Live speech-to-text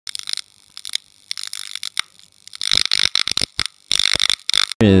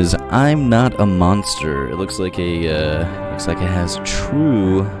Is I'm Not a Monster. It looks like it has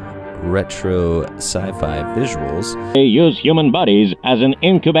true retro sci-fi visuals. They use human bodies as an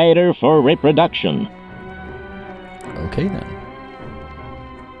incubator for reproduction. Okay then.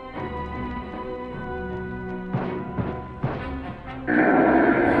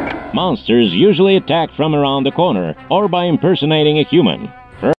 Monsters usually attack from around the corner or by impersonating a human.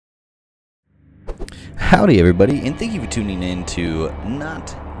 Howdy everybody, and thank you for tuning in to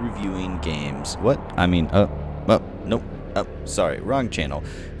Not Reviewing Games. What? I mean, nope. Sorry, wrong channel.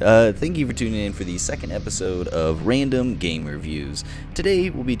 Thank you for tuning in for the second episode of Random Game Reviews. Today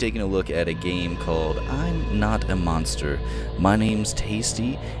we'll be taking a look at a game called I'm Not a Monster. My name's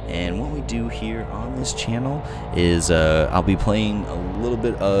Tasty, and what we do here on this channel is I'll be playing a little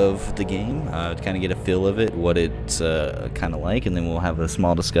bit of the game to kind of get a feel of it, what it's kind of like, and then we'll have a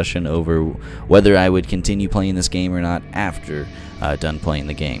small discussion over whether I would continue playing this game or not after done playing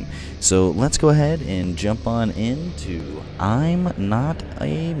the game. So let's go ahead and jump on into I'm Not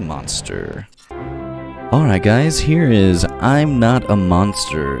a Monster. Alright guys, here is I'm Not a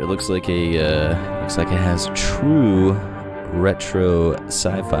Monster. It looks like it has true retro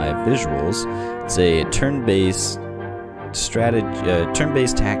sci-fi visuals. It's a turn-based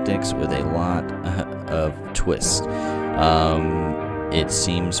turn-based tactics with a lot of twists. It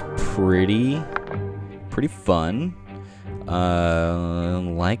seems pretty fun.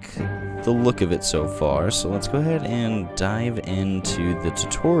 Like the look of it so far, so let's go ahead and dive into the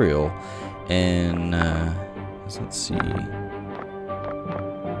tutorial and let's see.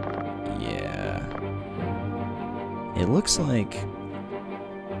 Yeah, it looks like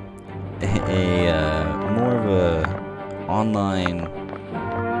a more of a online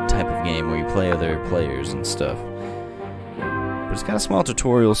type of game where you play other players and stuff, but it's got a small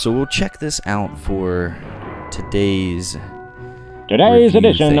tutorial, so we'll check this out for today's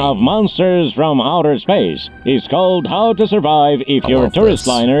edition of Monsters from Outer Space is called How to Survive If Your Tourist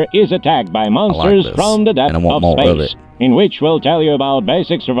Liner is Attacked by Monsters from the Depths of Space, in which we'll tell you about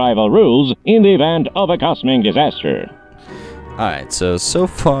basic survival rules in the event of a cosmic disaster. Alright, so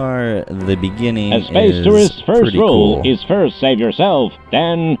far the beginning is pretty cool. A space tourist's first rule is first save yourself,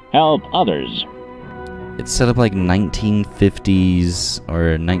 then help others. It's set up like 1950s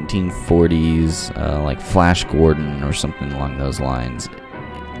or 1940s, like Flash Gordon or something along those lines.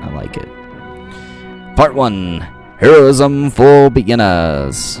 I like it. Part 1, Heroism for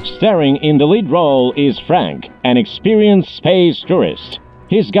Beginners. Starring in the lead role is Frank, an experienced space tourist.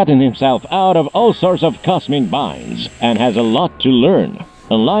 He's gotten himself out of all sorts of cosmic binds and has a lot to learn.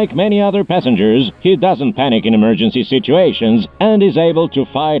 Unlike many other passengers, he doesn't panic in emergency situations and is able to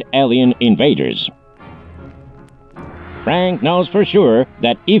fight alien invaders. Frank knows for sure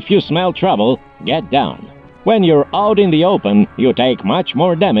that if you smell trouble, get down. When you're out in the open, you take much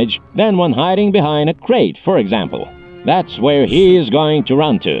more damage than when hiding behind a crate, for example. That's where he is going to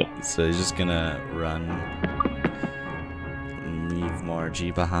run to. So he's just gonna run and leave Margie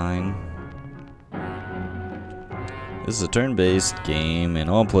behind. This is a turn-based game, and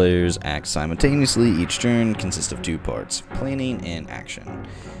all players act simultaneously. Each turn consists of two parts, planning and action.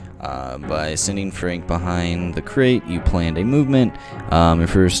 By sending Frank behind the crate, you planned a movement. Your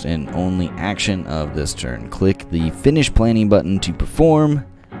first and only action of this turn. Click the Finish Planning button to perform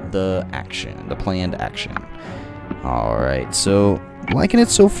the action, the planned action. Alright, so liking it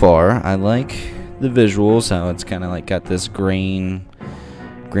so far. I like the visuals, how it's kind of like got this granular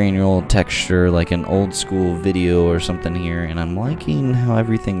texture, like an old school video or something here, and I'm liking how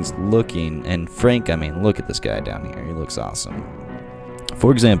everything's looking. And Frank, I mean, look at this guy down here, he looks awesome.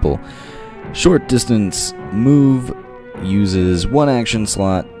 For example, short distance move uses one action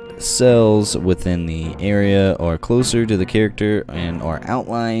slot. Cells within the area are closer to the character and are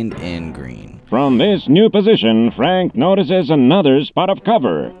outlined in green. From this new position, Frank notices another spot of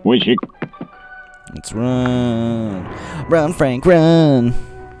cover, which he... Let's run. Run, Frank, run.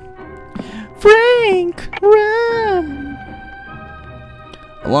 Frank, run.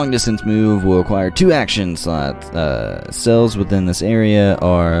 A long-distance move will require two action slots. Cells within this area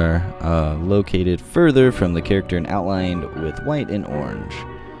are located further from the character and outlined with white and orange.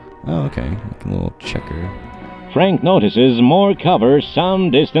 Oh, okay, like a little checker. Frank notices more cover some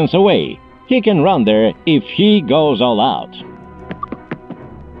distance away. He can run there if he goes all out.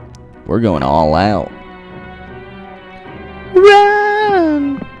 We're going all out.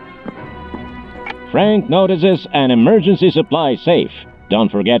 Run! Frank notices an emergency supply safe.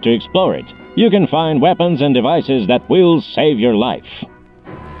 Don't forget to explore it. You can find weapons and devices that will save your life.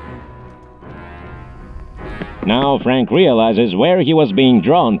 Now Frank realizes where he was being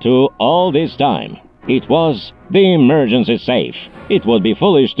drawn to all this time. It was the emergency safe. It would be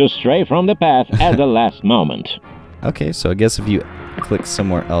foolish to stray from the path at the last moment. Okay, so I guess if you click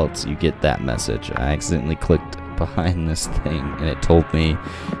somewhere else, you get that message. I accidentally clicked behind this thing, and it told me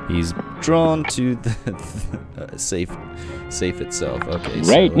he's drawn to the safe itself. Okay,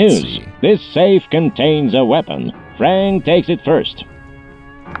 Great so let's news! see. This safe contains a weapon. Frank takes it first.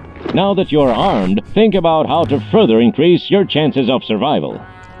 Now that you're armed, think about how to further increase your chances of survival.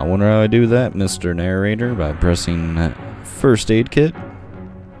 I wonder how I do that, Mr. Narrator, by pressing that first aid kit.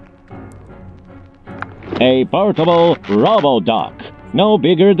 A portable Robo-Doc, no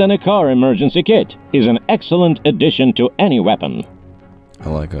bigger than a car emergency kit, is an excellent addition to any weapon. I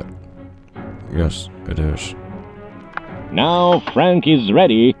like it. Yes, it is. Now Frank is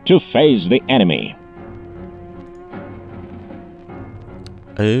ready to face the enemy.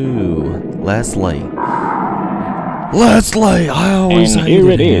 Oh, Leslie. Leslie, I always And here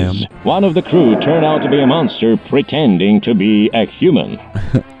hated it him. is. One of the crew turned out to be a monster pretending to be a human.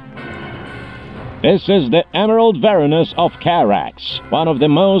 This is the Emerald Varanus of Carax, one of the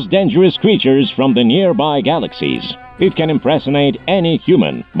most dangerous creatures from the nearby galaxies. It can impersonate any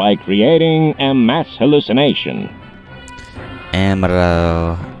human by creating a mass hallucination.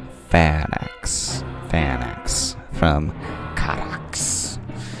 Emerald Varanus from Carax.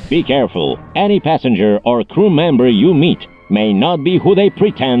 Be careful. Any passenger or crew member you meet may not be who they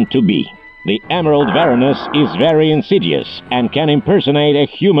pretend to be. The Emerald Varanus is very insidious and can impersonate a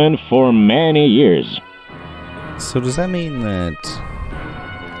human for many years. So does that mean that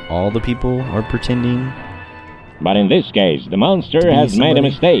all the people are pretending? But in this case, the monster To be has made a somebody?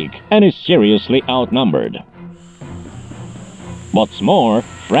 mistake and is seriously outnumbered. What's more,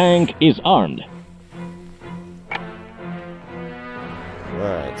 Frank is armed.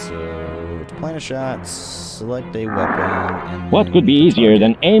 Right, so to plan a shot, select a weapon, and What then could be the easier target.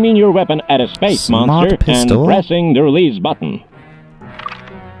 than aiming your weapon at a space Smart monster pistol? and pressing the release button?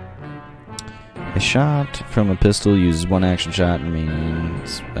 A shot from a pistol uses one action shot,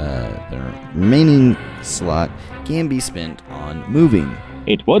 means the remaining slot can be spent on moving.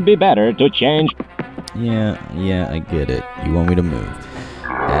 It would be better to change. Yeah, I get it. You want me to move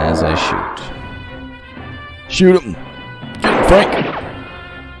as I shoot. Shoot him! Get him, Frank!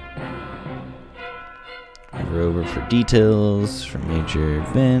 Hover over for details, for major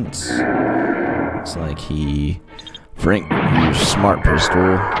events. Looks like Frank used smart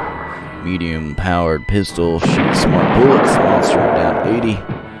pistol. Medium powered pistol, shoots smart bullets, monster went down to 80.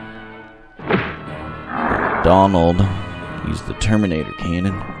 Donald used the Terminator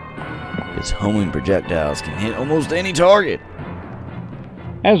cannon. His homing projectiles can hit almost any target.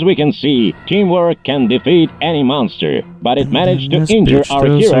 As we can see, teamwork can defeat any monster, but it managed to This injure bitch our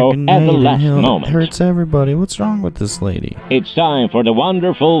throws a hero at grenade the and last it moment. hurts everybody. What's wrong with this lady? It's time for the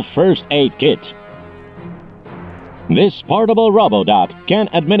wonderful first aid kit. This portable Robo-Doc can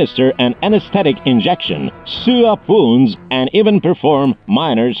administer an anesthetic injection, sew up wounds, and even perform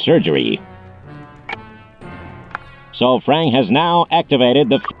minor surgery. So Frank has now activated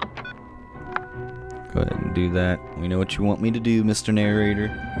the... Go ahead and do that. We know what you want me to do, Mr. Narrator.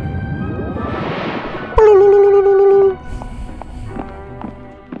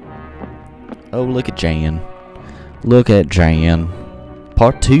 Oh, look at Jan. Look at Jan.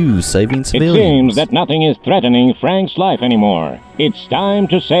 Part 2, saving It civilians. seems that nothing is threatening Frank's life anymore. It's time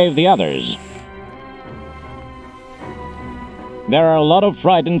to save the others. There are a lot of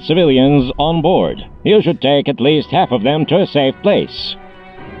frightened civilians on board. You should take at least half of them to a safe place.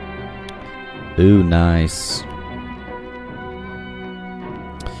 Ooh, nice.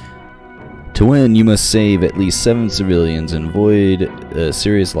 To win, you must save at least 7 civilians and avoid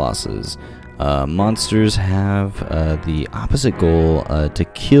serious losses. Monsters have the opposite goal, to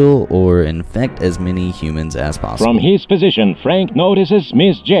kill or infect as many humans as possible. From his position, Frank notices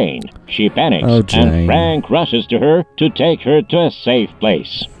Miss Jane. She panics, Oh, Jane. and Frank rushes to her to take her to a safe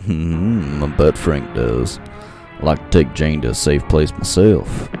place. I bet Frank does. I'd like to take Jane to a safe place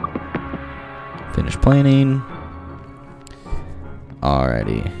myself. Finish planning.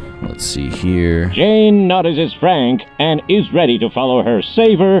 Alrighty. Let's see here. Jane notices Frank and is ready to follow her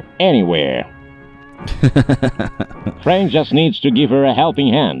saver anywhere. Frank just needs to give her a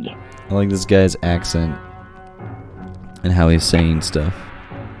helping hand. I like this guy's accent and how he's saying stuff.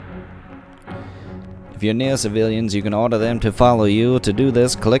 If you're near civilians, you can order them to follow you. To do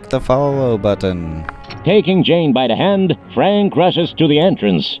this, click the follow button. Taking Jane by the hand, Frank rushes to the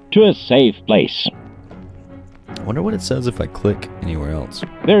entrance to a safe place. I wonder what it says if I click anywhere else.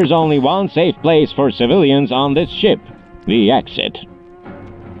 There's only one safe place for civilians on this ship, the exit.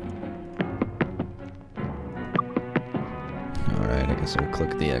 Alright, I guess we'll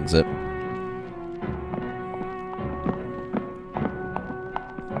click the exit.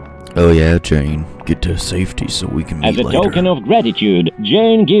 Oh yeah, Jane. Get to safety so we can meet As a later. token of gratitude,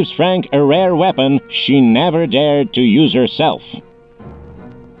 Jane gives Frank a rare weapon she never dared to use herself.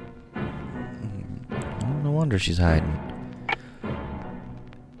 No wonder she's hiding.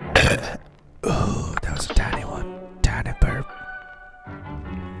 Oh, that was a tiny one. Tiny burp.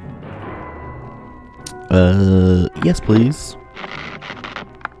 Yes, please.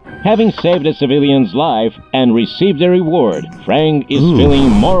 Having saved a civilian's life and received a reward, Frank is feeling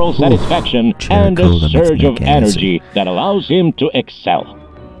moral satisfaction and a surge of energy that allows him to excel.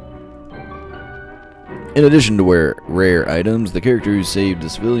 In addition to rare items, the character who saved the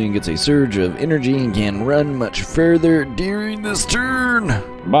civilian gets a surge of energy and can run much further during this turn.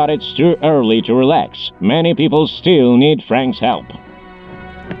 But it's too early to relax. Many people still need Frank's help.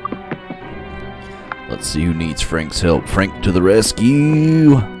 Let's see who needs Frank's help. Frank to the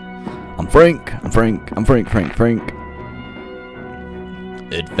rescue. I'm Frank. Frank.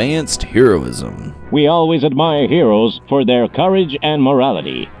 Advanced heroism. We always admire heroes for their courage and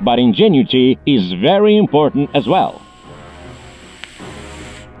morality, but ingenuity is very important as well.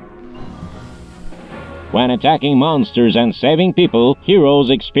 When attacking monsters and saving people,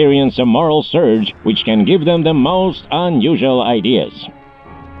 heroes experience a moral surge which can give them the most unusual ideas.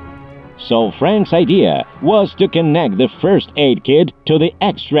 So Frank's idea was to connect the first aid kit to the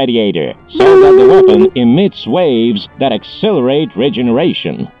X-radiator so that the weapon emits waves that accelerate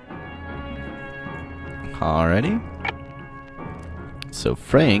regeneration. Alrighty. So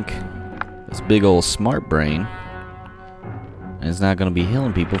Frank, this big old smart brain, is not going to be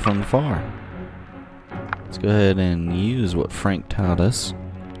healing people from afar. Let's go ahead and use what Frank taught us.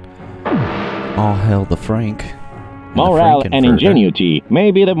 All hail the Frank. Morale and ingenuity may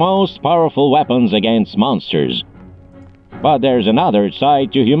be the most powerful weapons against monsters. But there's another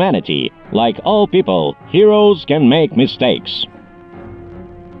side to humanity. Like all people, heroes can make mistakes.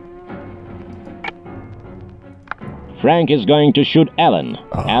 Frank is going to shoot Alan.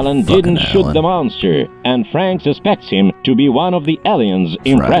 Alan didn't shoot the monster, and Frank suspects him to be one of the aliens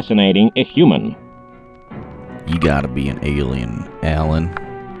impersonating a human. You gotta be an alien, Alan.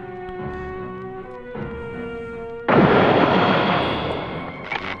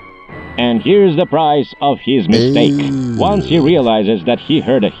 And here's the price of his mistake. Once he realizes that he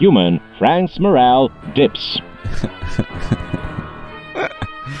hurt a human, Frank's morale dips.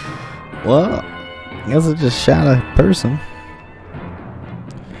 Well, I guess I just shot a person.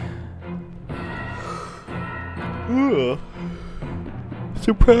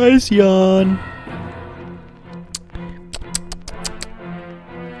 Surprise yawn.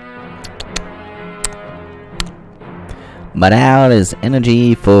 Morale is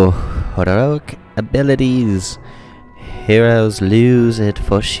energy for heroic abilities. Heroes lose it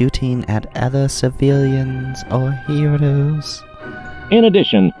for shooting at other civilians or heroes. In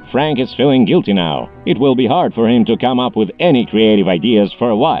addition, Frank is feeling guilty now. It will be hard for him to come up with any creative ideas for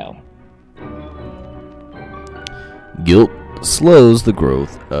a while. Guilt slows the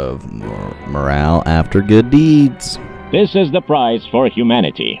growth of morale after good deeds. This is the price for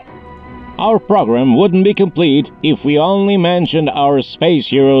humanity. Our program wouldn't be complete if we only mentioned our space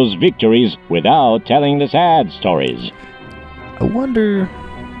heroes' victories without telling the sad stories. I wonder...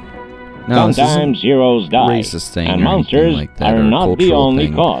 No, sometimes heroes die, and monsters like are not the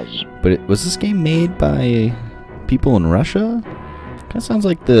only cause. But was this game made by people in Russia? Kind of sounds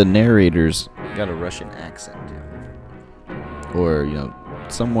like the narrator's got a Russian accent. Or, you know,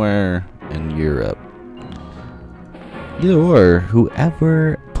 somewhere in Europe. Either or,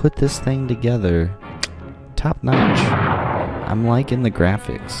 whoever put this thing together, top notch. I'm liking the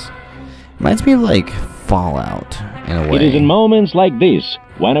graphics. Reminds me of like Fallout in a way. It is in moments like this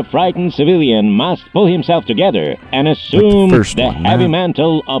when a frightened civilian must pull himself together and assume like the heavy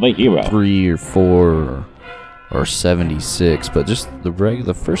mantle of a hero. 3 or 4 or 76, but just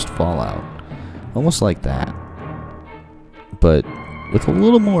the first Fallout, almost like that, but with a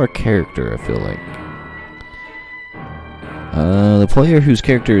little more character. I feel like. The player whose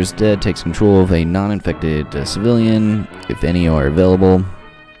character is dead takes control of a non-infected civilian, if any are available.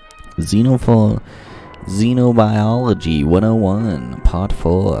 Xenobiology 101, Part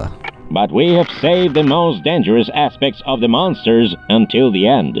 4. But we have saved the most dangerous aspects of the monsters until the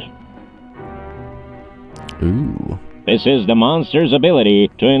end. Ooh. This is the monster's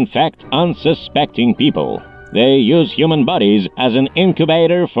ability to infect unsuspecting people. They use human bodies as an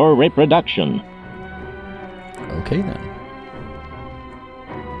incubator for reproduction. Okay then.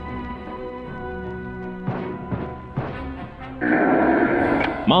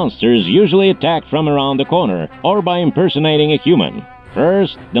 Monsters usually attack from around the corner or by impersonating a human.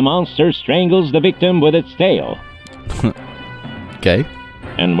 First, the monster strangles the victim with its tail. Okay.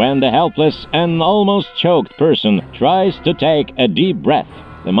 And when the helpless and almost choked person tries to take a deep breath,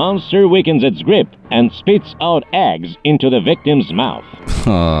 the monster weakens its grip and spits out eggs into the victim's mouth.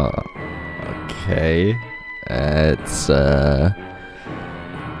 Okay. It's, okay.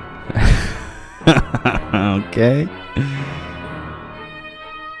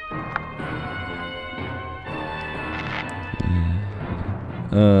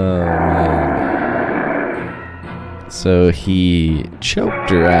 Oh, man. So he choked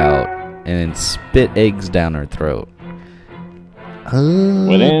her out and spit eggs down her throat.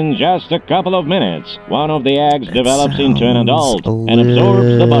 Within just a couple of minutes, one of the eggs develops into an adult and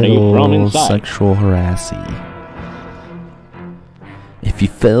absorbs the body from inside. Sexual harassing. If you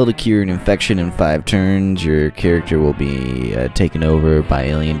fail to cure an infection in 5 turns, your character will be taken over by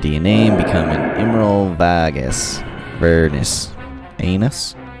alien DNA and become an Emerald Vagus Vernus.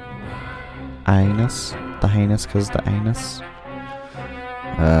 Anus? Anus? The heinous because the anus?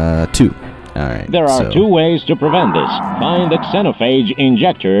 2. Alright. There are 2 ways to prevent this. Find the xenophage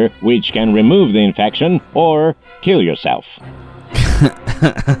injector, which can remove the infection, or kill yourself.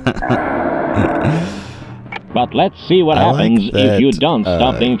 But let's see what happens if you don't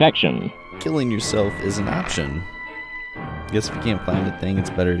stop the infection. Killing yourself is an option. Guess if you can't find a thing,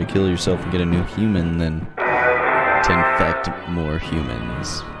 it's better to kill yourself and get a new human than to infect more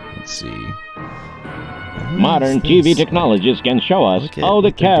humans. Let's see. Modern TV technologies can show us how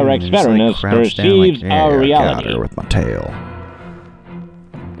the Carex Varanus perceives our reality. With my tail.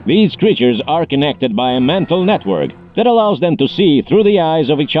 These creatures are connected by a mental network that allows them to see through the eyes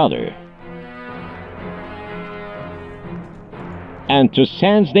of each other and to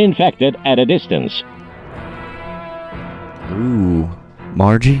sense the infected at a distance. Ooh,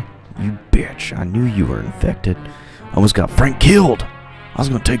 Margie, you bitch! I knew you were infected. I almost got Frank killed. I was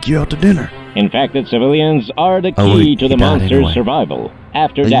gonna take you out to dinner. Infected civilians are the key to the monster's survival.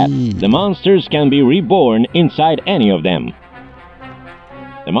 After that, the monsters can be reborn inside any of them.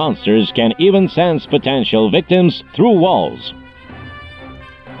 The monsters can even sense potential victims through walls.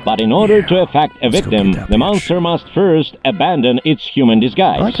 But in order to affect a victim, the monster must first abandon its human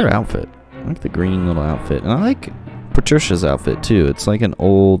disguise. I like her outfit. I like the green little outfit. And I like Patricia's outfit, too. It's like an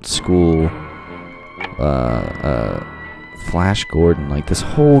old school Flash Gordon. Like, this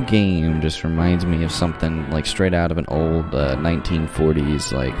whole game just reminds me of something like straight out of an old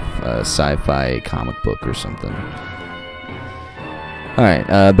 1940s like sci-fi comic book or something. Alright,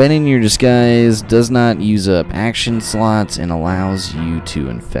 bending your disguise does not use up action slots and allows you to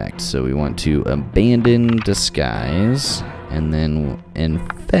infect. So we want to abandon disguise and then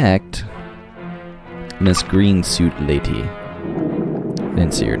infect Miss Green Suit Lady.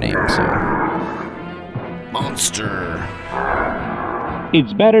 Didn't see your name, so. Monster!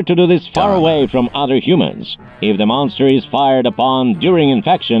 It's better to do this far away from other humans. If the monster is fired upon during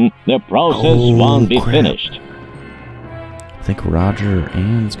infection, the process won't be finished. I think Roger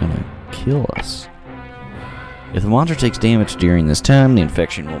Ann's gonna kill us. If the monster takes damage during this time, the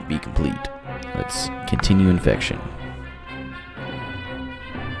infection won't be complete. Let's continue infection.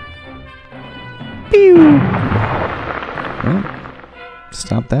 Pew! Well,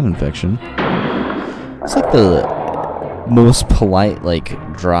 stop that infection. It's like the most polite, like,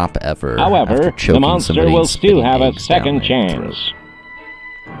 drop ever. However, the monster will still have a second chance.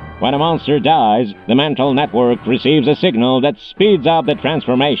 When a monster dies, the mental network receives a signal that speeds up the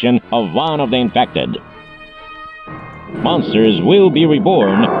transformation of one of the infected. Monsters will be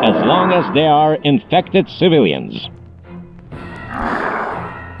reborn as long as they are infected civilians.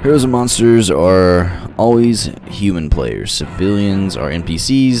 Heroes and monsters are always human players. Civilians are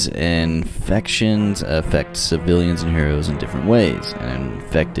NPCs, and infections affect civilians and heroes in different ways. An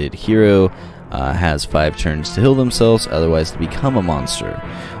infected hero has 5 turns to heal themselves, otherwise to become a monster,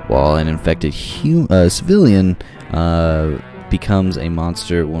 while an infected civilian becomes a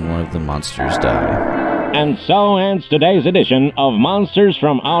monster when one of the monsters die. And so ends today's edition of Monsters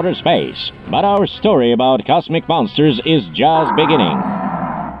from Outer Space. But our story about cosmic monsters is just beginning.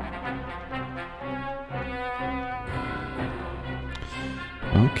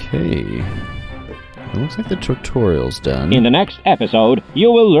 Okay. It looks like the tutorial's done. In the next episode, you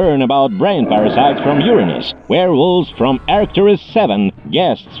will learn about brain parasites from Uranus, werewolves from Arcturus 7,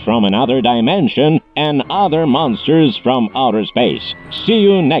 guests from another dimension, and other monsters from outer space. See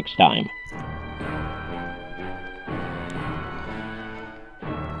you next time.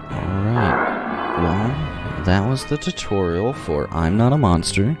 Alright. Well, that was the tutorial for I'm Not a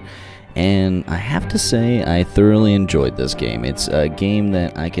Monster. And I have to say, I thoroughly enjoyed this game. It's a game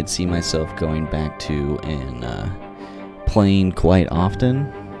that I could see myself going back to and playing quite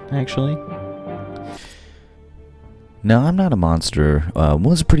often, actually. No, I'm Not a Monster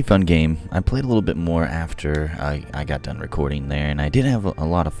was a pretty fun game. I played a little bit more after I got done recording there, and I did have a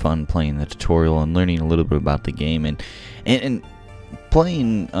lot of fun playing the tutorial and learning a little bit about the game, and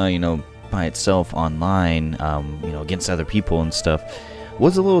playing, by itself online, against other people and stuff,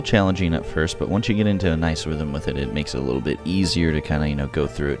 was a little challenging at first, but once you get into a nice rhythm with it, it makes it a little bit easier to kind of, go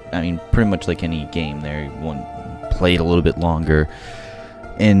through it. I mean, pretty much like any game there, one played a little bit longer,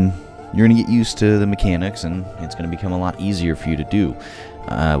 and you're going to get used to the mechanics, and it's going to become a lot easier for you to do.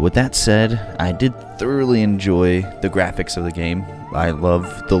 With that said, I did thoroughly enjoy the graphics of the game. I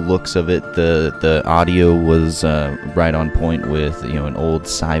love the looks of it. The audio was right on point with an old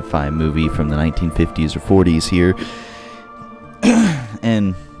sci-fi movie from the 1950s or 40s here.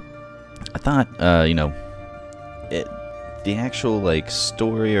 And I thought, the actual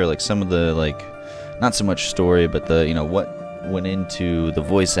story, or some of the not so much story, but the what went into the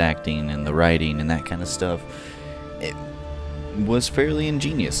voice acting and the writing and that kind of stuff, it was fairly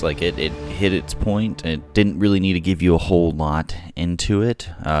ingenious. It hit its point. It didn't really need to give you a whole lot into it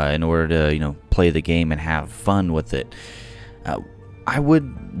in order to play the game and have fun with it. I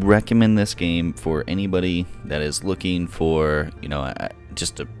would recommend this game for anybody that is looking for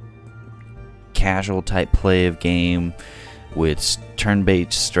just a casual type play of game with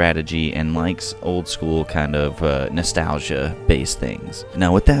turn-based strategy and likes old school kind of nostalgia based things.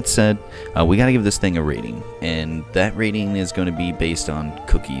 Now with that said, we gotta give this thing a rating, and that rating is going to be based on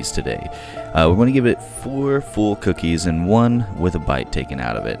cookies today. We're going to give it 4 full cookies and 1 with a bite taken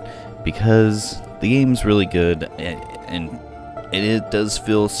out of it, because the game's really good, and it does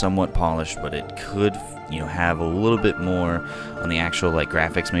feel somewhat polished, but it could have a little bit more on the actual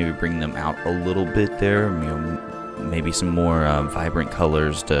graphics, maybe bring them out a little bit there, maybe some more vibrant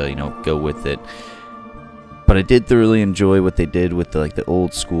colors to go with it. But I did thoroughly enjoy what they did with the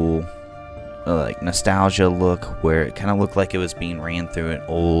old school nostalgia look, where it kind of looked like it was being ran through an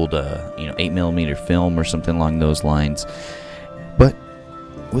old 8mm film or something along those lines. But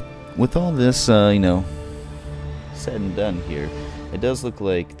with all this said and done here, it does look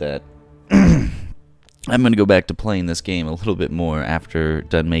like that I'm going to go back to playing this game a little bit more after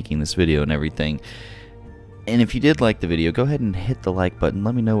done making this video and everything. And if you did like the video, go ahead and hit the like button.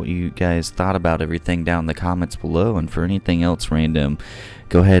 Let me know what you guys thought about everything down in the comments below. And for anything else random,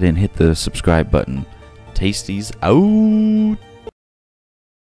 go ahead and hit the subscribe button. Tasties out!